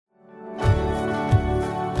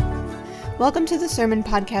Welcome to the Sermon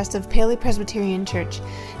Podcast of Paley Presbyterian Church.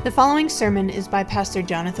 The following sermon is by Pastor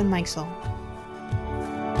Jonathan Mikesell.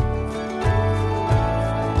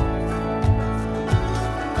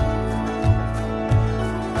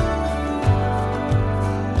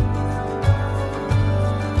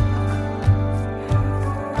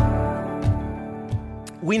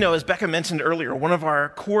 We know, as Becca mentioned earlier, one of our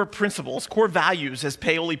core principles, core values as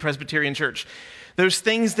Paoli Presbyterian Church, those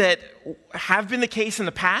things that have been the case in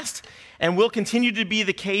the past and will continue to be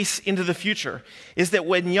the case into the future, is that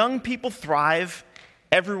when young people thrive,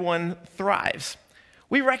 everyone thrives.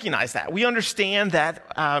 We recognize that. We understand that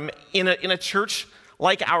in a church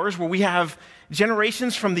like ours, where we have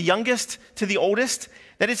generations from the youngest to the oldest,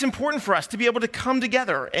 that it's important for us to be able to come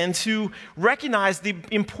together and to recognize the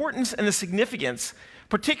importance and the significance,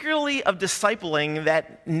 particularly of discipling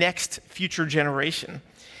that next future generation.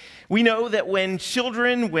 We know that when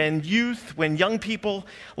children, when youth, when young people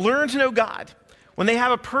learn to know God, when they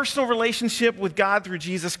have a personal relationship with God through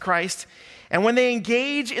Jesus Christ, and when they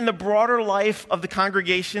engage in the broader life of the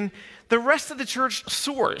congregation, the rest of the church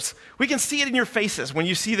soars. We can see it in your faces when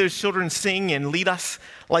you see those children sing and lead us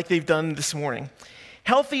like they've done this morning.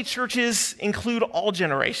 Healthy churches include all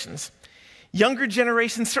generations. Younger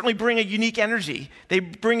generations certainly bring a unique energy. They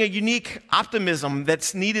bring a unique optimism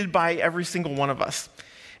that's needed by every single one of us.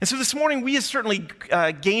 And so this morning, we have certainly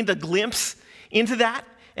gained a glimpse into that,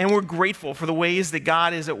 and we're grateful for the ways that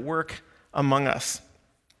God is at work among us.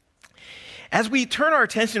 As we turn our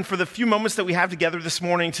attention for the few moments that we have together this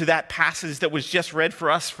morning to that passage that was just read for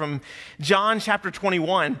us from John chapter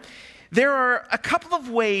 21, there are a couple of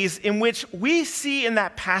ways in which we see in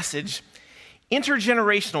that passage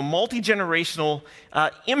intergenerational, multi-generational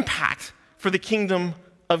impact for the kingdom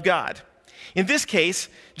of God. In this case,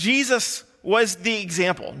 Jesus was the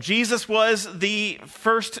example. Jesus was the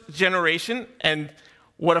first generation, and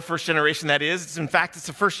what a first generation that is. In fact, it's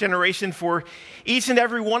the first generation for each and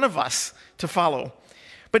every one of us to follow.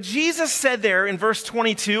 But Jesus said there in verse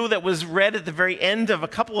 22 that was read at the very end of a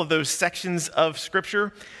couple of those sections of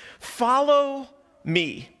Scripture, "Follow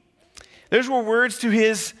me." Those were words to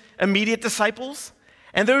his immediate disciples,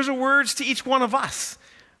 and those are words to each one of us.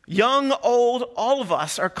 Young, old, all of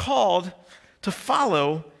us are called to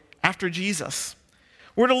follow after Jesus.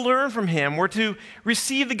 We're to learn from him. We're to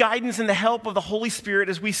receive the guidance and the help of the Holy Spirit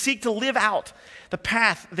as we seek to live out the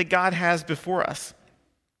path that God has before us.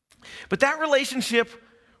 But that relationship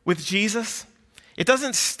with Jesus, it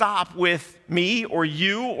doesn't stop with me or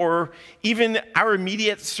you or even our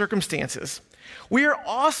immediate circumstances. We are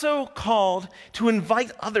also called to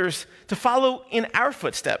invite others to follow in our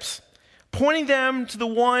footsteps, pointing them to the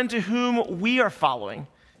one to whom we are following,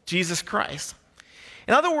 Jesus Christ.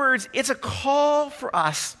 In other words, it's a call for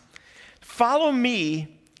us, follow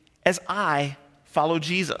me as I follow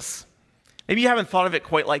Jesus. Maybe you haven't thought of it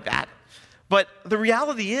quite like that, but the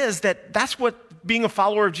reality is that that's what being a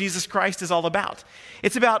follower of Jesus Christ is all about.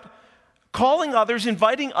 It's about calling others,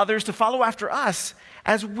 inviting others to follow after us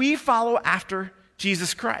as we follow after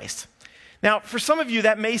Jesus Christ. Now, for some of you,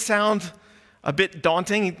 that may sound a bit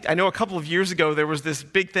daunting. I know a couple of years ago, there was this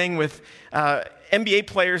big thing with NBA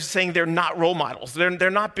players saying they're not role models.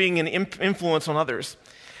 They're not being an influence on others.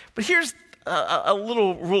 But here's a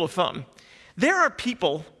little rule of thumb. There are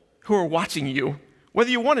people who are watching you,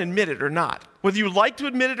 whether you want to admit it or not. Whether you like to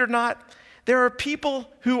admit it or not, there are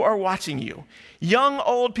people who are watching you. Young,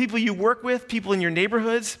 old, people you work with, people in your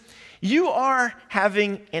neighborhoods. You are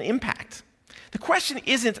having an impact. The question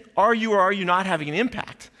isn't, are you or are you not having an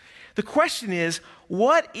impact? The question is,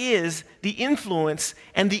 what is the influence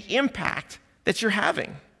and the impact that you're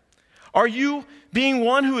having? Are you being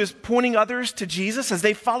one who is pointing others to Jesus as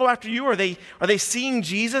they follow after you? Are they seeing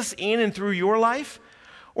Jesus in and through your life?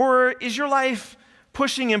 Or is your life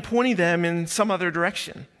pushing and pointing them in some other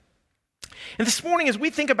direction? And this morning, as we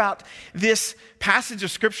think about this passage of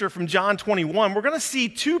Scripture from John 21, we're going to see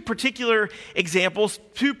two particular examples,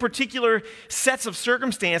 two particular sets of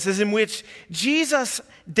circumstances in which Jesus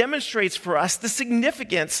demonstrates for us the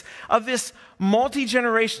significance of this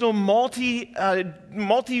multi-generational,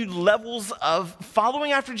 multi-levels of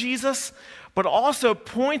following after Jesus, but also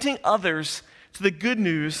pointing others to the good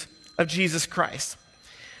news of Jesus Christ.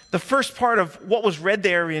 The first part of what was read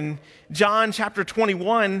there in John chapter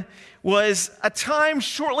 21 was a time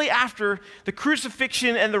shortly after the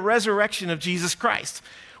crucifixion and the resurrection of Jesus Christ.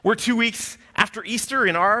 We're 2 weeks after Easter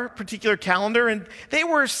in our particular calendar, and they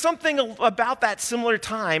were something about that similar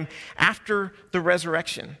time after the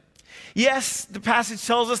resurrection. Yes, the passage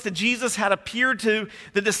tells us that Jesus had appeared to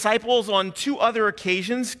the disciples on 2 other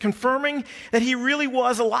occasions, confirming that he really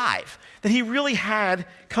was alive, that he really had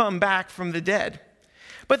come back from the dead.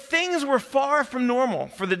 But things were far from normal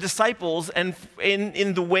for the disciples and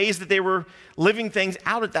in the ways that they were living things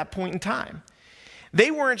out at that point in time.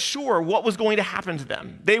 They weren't sure what was going to happen to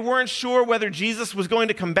them. They weren't sure whether Jesus was going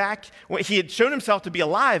to come back. He had shown himself to be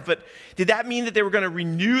alive, but did that mean that they were going to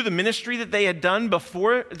renew the ministry that they had done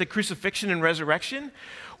before the crucifixion and resurrection?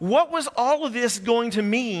 What was all of this going to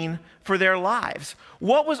mean for their lives?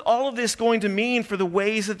 What was all of this going to mean for the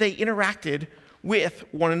ways that they interacted with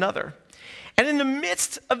one another? And in the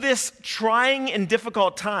midst of this trying and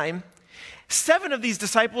difficult time, 7 of these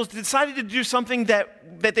disciples decided to do something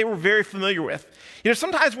that they were very familiar with.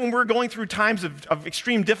 Sometimes when we're going through times of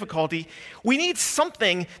extreme difficulty, we need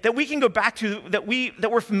something that we can go back to that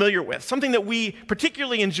we're familiar with, something that we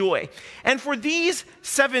particularly enjoy. And for these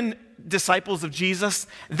 7 disciples of Jesus,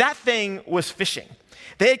 that thing was fishing.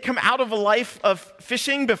 They had come out of a life of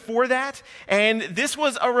fishing before that, and this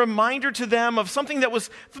was a reminder to them of something that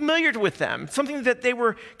was familiar with them, something that they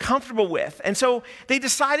were comfortable with. And so they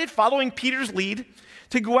decided, following Peter's lead,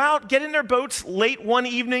 to go out, get in their boats late one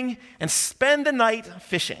evening, and spend the night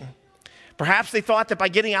fishing. Perhaps they thought that by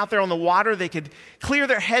getting out there on the water, they could clear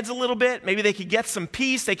their heads a little bit. Maybe they could get some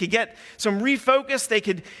peace. They could get some refocus. They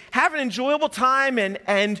could have an enjoyable time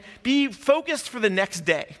and be focused for the next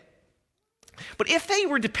day. But if they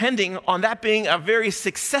were depending on that being a very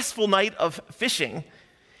successful night of fishing,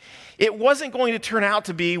 it wasn't going to turn out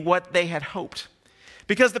to be what they had hoped.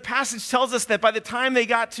 Because the passage tells us that by the time they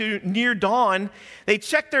got to near dawn, they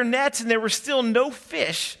checked their nets and there were still no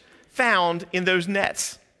fish found in those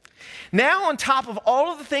nets. Now, on top of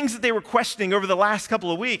all of the things that they were questioning over the last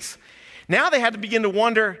couple of weeks, now they had to begin to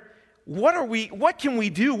wonder, what can we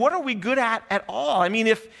do? What are we good at all? I mean,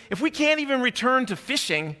 if we can't even return to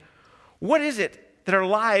fishing, what is it that our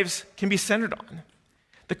lives can be centered on?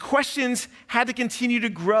 The questions had to continue to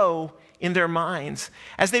grow in their minds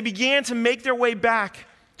as they began to make their way back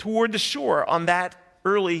toward the shore on that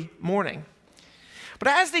early morning. But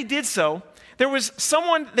as they did so, there was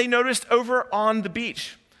someone they noticed over on the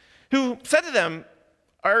beach who said to them,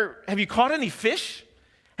 have you caught any fish?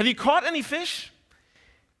 Have you caught any fish?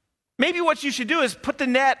 Maybe what you should do is put the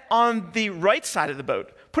net on the right side of the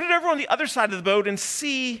boat. Put it over on the other side of the boat and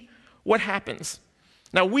see what happens.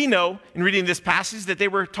 Now, we know in reading this passage that they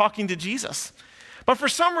were talking to Jesus. But for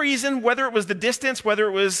some reason, whether it was the distance, whether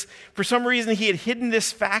it was for some reason he had hidden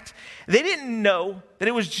this fact, they didn't know that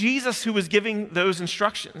it was Jesus who was giving those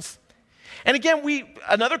instructions. And again,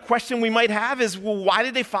 another question we might have is, well, why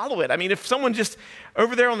did they follow it? I mean, if someone just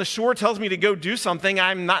over there on the shore tells me to go do something,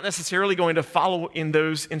 I'm not necessarily going to follow in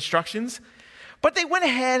those instructions. But they went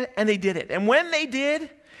ahead and they did it. And when they did,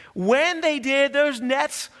 those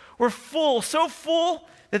nets were full, so full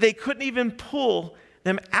that they couldn't even pull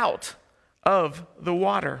them out of the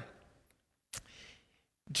water.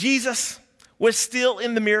 Jesus was still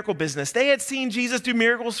in the miracle business. They had seen Jesus do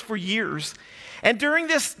miracles for years. And during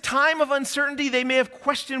this time of uncertainty, they may have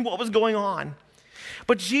questioned what was going on.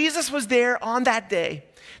 But Jesus was there on that day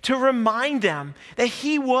to remind them that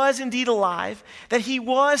he was indeed alive, that he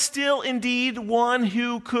was still indeed one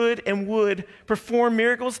who could and would perform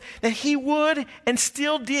miracles, that he would and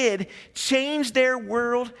still did change their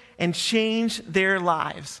world and change their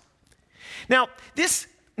lives. Now, this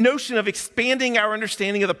notion of expanding our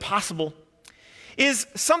understanding of the possible is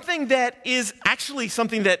something that is actually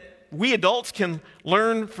something that we adults can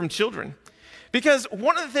learn from children. Because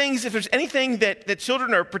one of the things, if there's anything that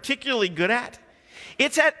children are particularly good at,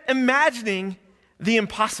 it's at imagining the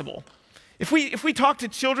impossible. If we talk to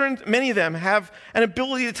children, many of them have an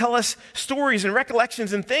ability to tell us stories and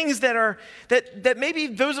recollections and things that maybe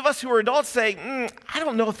those of us who are adults say, I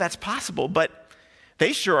don't know if that's possible, but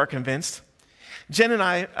they sure are convinced. Jen and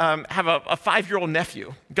I have a 5-year-old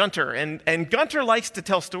nephew, Gunter, and Gunter likes to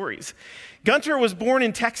tell stories. Gunter was born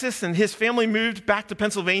in Texas, and his family moved back to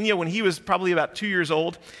Pennsylvania when he was probably about 2 years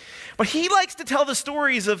old. But he likes to tell the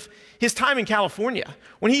stories of his time in California,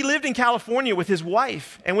 when he lived in California with his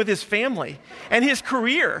wife and with his family and his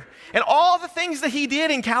career and all the things that he did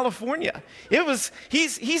in California.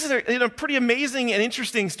 He's a pretty amazing and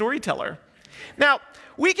interesting storyteller. Now,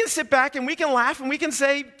 we can sit back and we can laugh and we can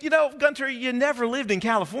say, Gunter, you never lived in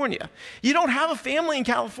California. You don't have a family in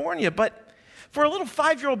California, but for a little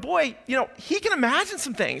 5-year-old boy, he can imagine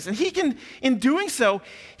some things, and he can, in doing so,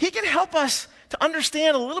 he can help us to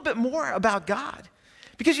understand a little bit more about God.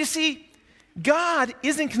 Because you see, God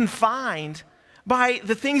isn't confined by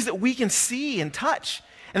the things that we can see and touch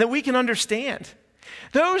and that we can understand.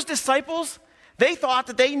 Those disciples, they thought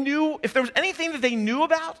that they knew, if there was anything that they knew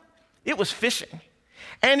about, it was fishing.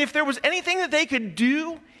 And if there was anything that they could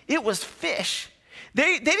do, it was fish.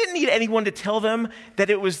 They didn't need anyone to tell them that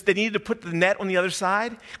they needed to put the net on the other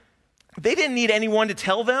side. They didn't need anyone to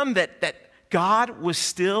tell them that God was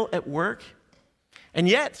still at work. And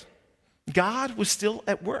yet, God was still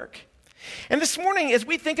at work. And this morning, as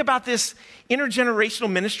we think about this intergenerational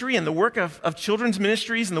ministry and the work of children's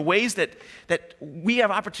ministries and the ways that we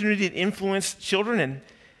have opportunity to influence children and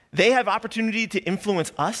they have opportunity to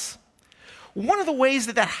influence us, one of the ways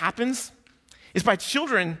that happens is by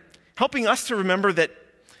children helping us to remember that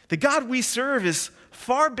the God we serve is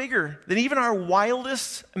far bigger than even our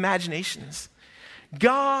wildest imaginations.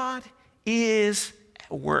 God is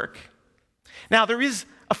at work. Now, there is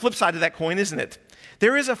a flip side to that coin, isn't it?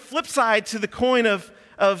 There is a flip side to the coin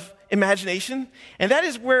of imagination, and that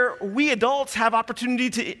is where we adults have opportunity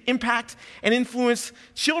to impact and influence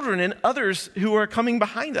children and others who are coming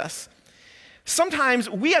behind us. Sometimes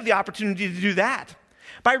we have the opportunity to do that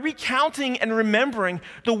by recounting and remembering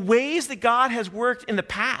the ways that God has worked in the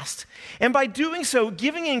past, and by doing so,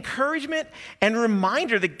 giving encouragement and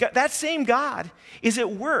reminder that that same God is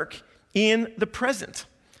at work in the present.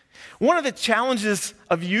 One of the challenges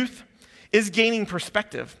of youth is gaining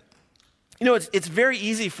perspective. You know, it's very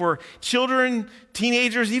easy for children,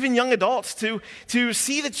 teenagers, even young adults to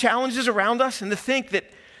see the challenges around us and to think that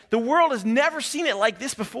the world has never seen it like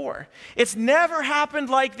this before. It's never happened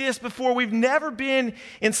like this before. We've never been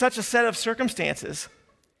in such a set of circumstances.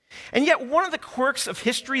 And yet, one of the quirks of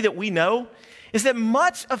history that we know is that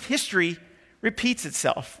much of history repeats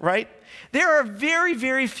itself, right? There are very,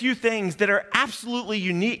 very few things that are absolutely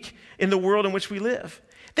unique in the world in which we live.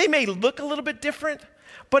 They may look a little bit different,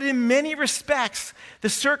 but in many respects, the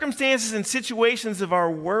circumstances and situations of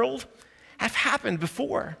our world have happened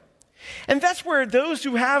before. And that's where those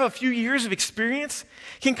who have a few years of experience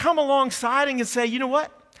can come alongside and can say, you know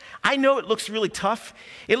what? I know it looks really tough.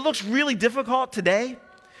 It looks really difficult today,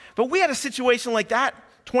 but we had a situation like that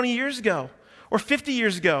 20 years ago, or 50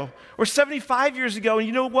 years ago, or 75 years ago, and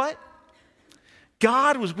you know what?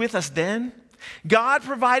 God was with us then. God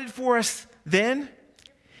provided for us then,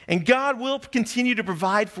 and God will continue to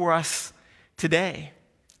provide for us today.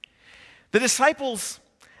 The disciples,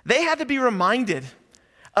 they had to be reminded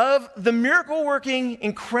of the miracle-working,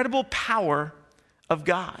 incredible power of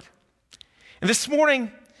God. And this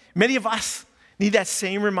morning, many of us need that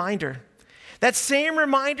same reminder. That same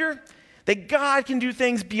reminder that God can do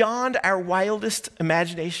things beyond our wildest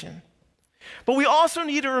imagination. But we also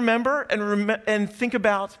need to remember and think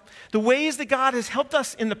about the ways that God has helped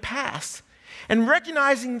us in the past, and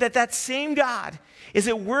recognizing that that same God is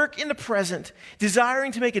at work in the present,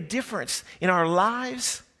 desiring to make a difference in our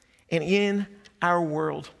lives and in our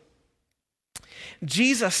world.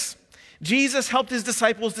 Jesus helped his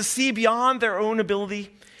disciples to see beyond their own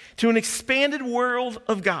ability to an expanded world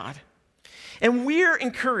of God. And we're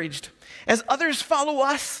encouraged, as others follow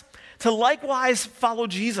us, to likewise follow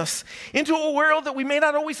Jesus into a world that we may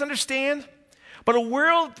not always understand, but a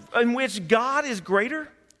world in which God is greater,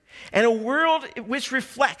 and a world which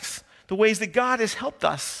reflects the ways that God has helped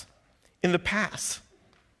us in the past.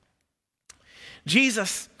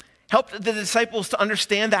 Jesus helped the disciples to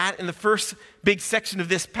understand that in the first big section of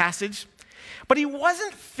this passage. But he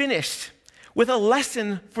wasn't finished with a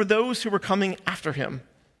lesson for those who were coming after him.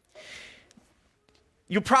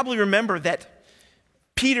 You'll probably remember that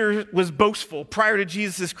Peter was boastful prior to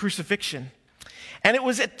Jesus' crucifixion. And it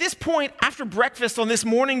was at this point, after breakfast on this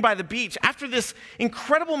morning by the beach, after this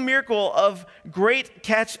incredible miracle of great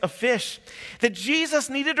catch of fish, that Jesus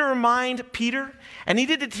needed to remind Peter and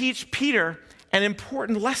needed to teach Peter an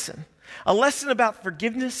important lesson, a lesson about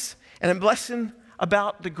forgiveness and a lesson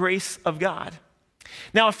about the grace of God.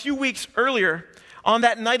 Now, a few weeks earlier, on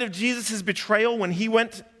that night of Jesus' betrayal, when he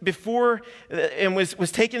went before and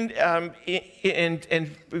was taken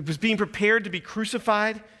and was being prepared to be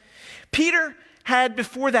crucified, Peter had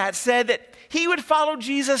before that said that he would follow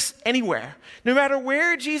Jesus anywhere, no matter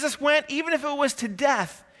where Jesus went, even if it was to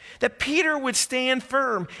death, that Peter would stand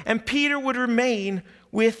firm and Peter would remain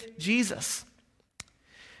with Jesus.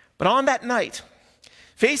 But on that night,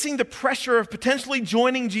 facing the pressure of potentially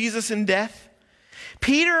joining Jesus in death,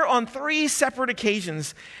 Peter, on 3 separate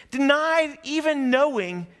occasions, denied even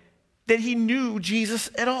knowing that he knew Jesus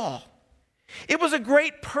at all. It was a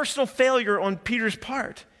great personal failure on Peter's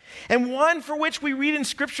part, and one for which we read in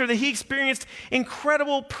Scripture that he experienced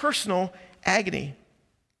incredible personal agony.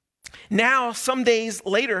 Now, some days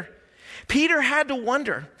later, Peter had to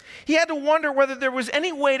wonder. He had to wonder whether there was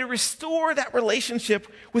any way to restore that relationship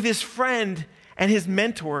with his friend and his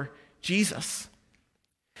mentor, Jesus.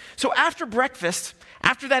 So after breakfast,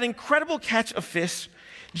 after that incredible catch of fish,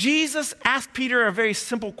 Jesus asked Peter a very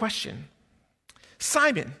simple question.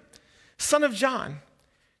 Simon, son of John,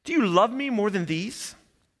 do you love me more than these?"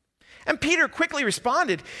 And Peter quickly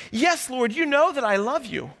responded, "Yes, Lord, you know that I love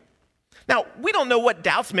you." Now, we don't know what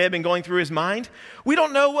doubts may have been going through his mind. We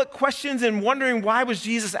don't know what questions and wondering why was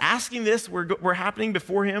Jesus asking this were happening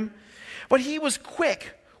before him. But he was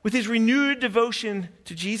quick with his renewed devotion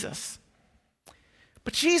to Jesus.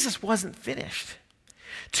 But Jesus wasn't finished.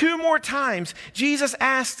 2 more times, Jesus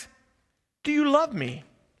asked, "Do you love me?"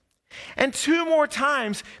 And 2 more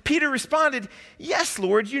times, Peter responded, "Yes,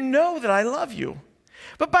 Lord, you know that I love you."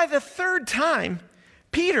 But by the 3rd time,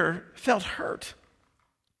 Peter felt hurt.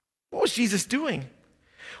 What was Jesus doing?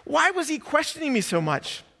 Why was he questioning me so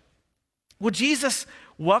much? Will Jesus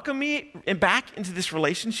welcome me back into this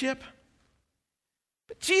relationship?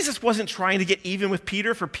 But Jesus wasn't trying to get even with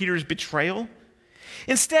Peter for Peter's betrayal.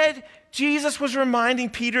 Instead, Jesus was reminding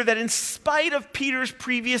Peter that in spite of Peter's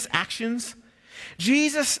previous actions,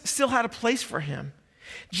 Jesus still had a place for him.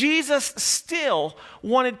 Jesus still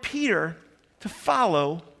wanted Peter to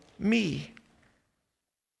follow me.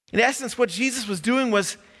 In essence, what Jesus was doing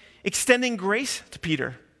was extending grace to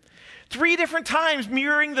Peter. 3 different times,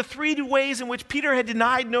 mirroring the 3 ways in which Peter had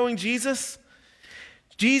denied knowing Jesus.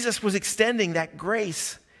 Jesus was extending that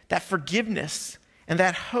grace, that forgiveness, and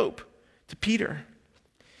that hope to Peter.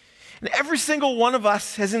 And every single one of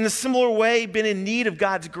us has in a similar way been in need of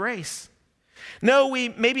God's grace. No, we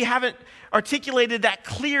maybe haven't articulated that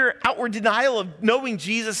clear outward denial of knowing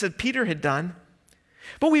Jesus as Peter had done,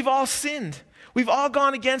 but we've all sinned. We've all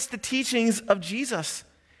gone against the teachings of Jesus.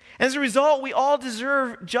 As a result, we all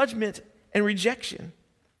deserve judgment and rejection.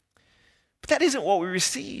 But that isn't what we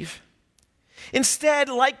receive. Instead,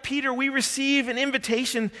 like Peter, we receive an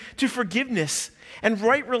invitation to forgiveness and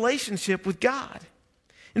right relationship with God.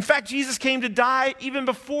 In fact, Jesus came to die even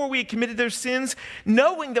before we had committed those sins,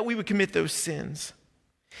 knowing that we would commit those sins.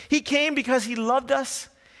 He came because he loved us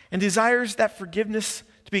and desires that forgiveness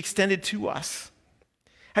to be extended to us.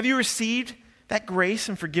 Have you received that grace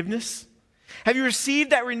and forgiveness? Have you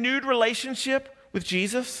received that renewed relationship with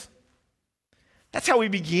Jesus? That's how we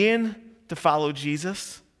begin to follow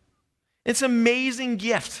Jesus. It's an amazing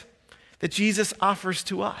gift that Jesus offers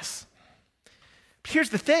to us. But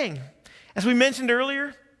here's the thing. As we mentioned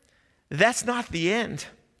earlier, that's not the end.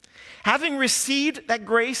 Having received that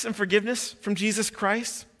grace and forgiveness from Jesus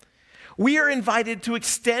Christ, we are invited to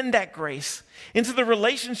extend that grace into the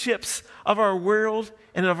relationships of our world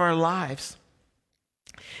and of our lives.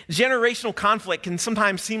 Generational conflict can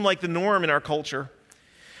sometimes seem like the norm in our culture.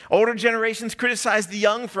 Older generations criticize the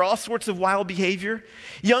young for all sorts of wild behavior.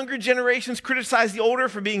 Younger generations criticize the older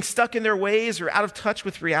for being stuck in their ways or out of touch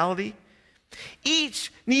with reality.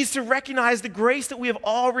 Each needs to recognize the grace that we have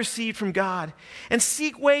all received from God and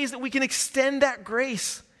seek ways that we can extend that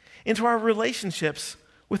grace into our relationships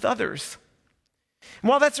with others. And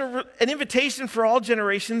while that's an invitation for all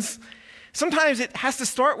generations, sometimes it has to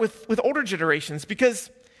start with older generations, because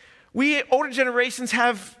we older generations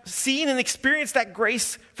have seen and experienced that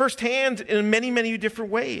grace firsthand in many, many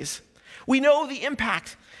different ways. We know the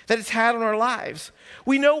impact that it's had on our lives.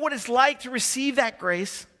 We know what it's like to receive that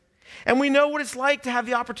grace, and we know what it's like to have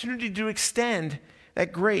the opportunity to extend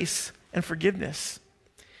that grace and forgiveness.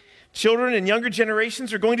 Children and younger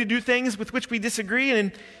generations are going to do things with which we disagree,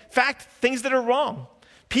 and in fact, things that are wrong.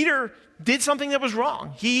 Peter did something that was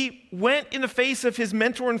wrong. He went in the face of his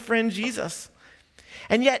mentor and friend, Jesus.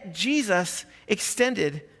 And yet, Jesus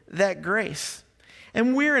extended that grace.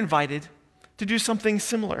 And we're invited to do something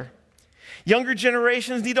similar. Younger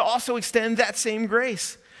generations need to also extend that same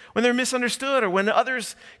grace when they're misunderstood or when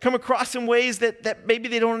others come across in ways that maybe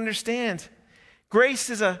they don't understand. Grace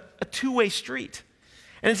is a 2-way street.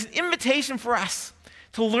 And it's an invitation for us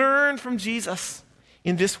to learn from Jesus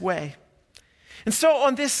in this way. And so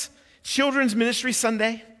on this Children's Ministry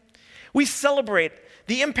Sunday, we celebrate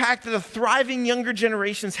the impact that the thriving younger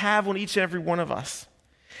generations have on each and every one of us.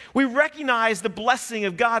 We recognize the blessing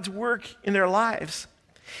of God's work in their lives.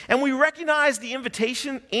 And we recognize the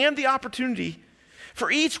invitation and the opportunity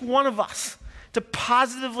for each one of us to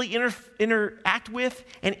positively interact with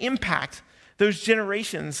and impact those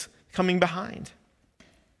generations coming behind.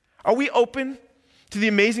 Are we open to the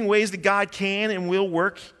amazing ways that God can and will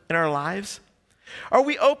work in our lives? Are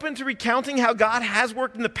we open to recounting how God has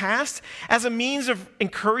worked in the past as a means of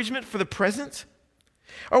encouragement for the present?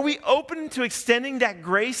 Are we open to extending that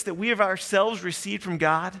grace that we have ourselves received from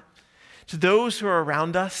God to those who are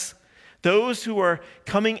around us, those who are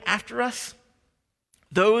coming after us,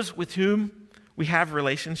 those with whom we have a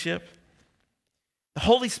relationship? The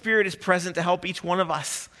Holy Spirit is present to help each one of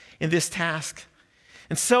us in this task.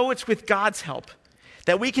 And so it's with God's help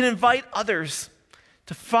that we can invite others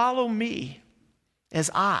to follow me as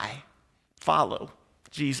I follow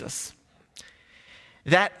Jesus.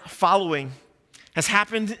 That following has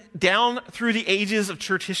happened down through the ages of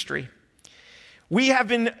church history. We have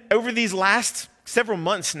been, over these last several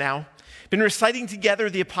months now, been reciting together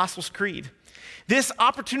the Apostles' Creed. This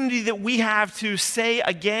opportunity that we have to say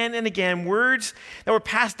again and again words that were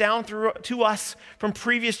passed down to us from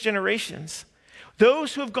previous generations.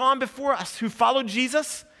 Those who have gone before us, who followed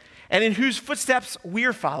Jesus, and in whose footsteps we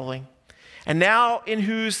are following. And now in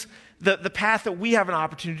whose the path that we have an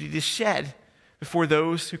opportunity to shed before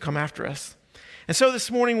those who come after us. And so this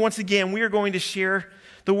morning, once again, we are going to share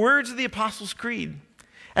the words of the Apostles' Creed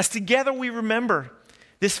as together we remember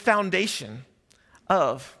this foundation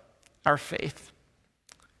of our faith.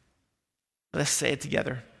 Let's say it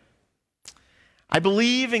together. I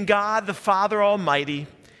believe in God, the Father Almighty,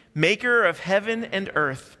 maker of heaven and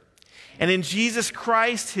earth, and in Jesus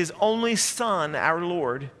Christ, his only Son, our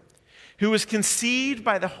Lord, who was conceived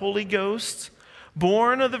by the Holy Ghost,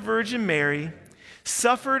 born of the Virgin Mary,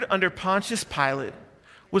 suffered under Pontius Pilate,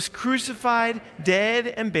 was crucified, dead,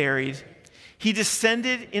 and buried. He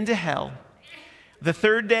descended into hell. The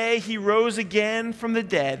third day he rose again from the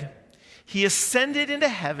dead. He ascended into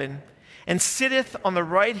heaven and sitteth on the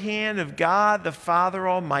right hand of God the Father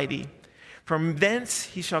Almighty. From thence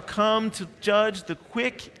he shall come to judge the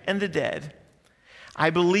quick and the dead.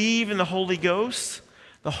 I believe in the Holy Ghost,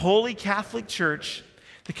 the Holy Catholic Church,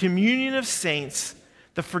 the communion of saints,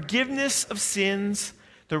 the forgiveness of sins,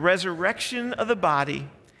 the resurrection of the body,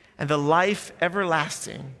 and the life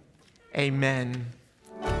everlasting. Amen.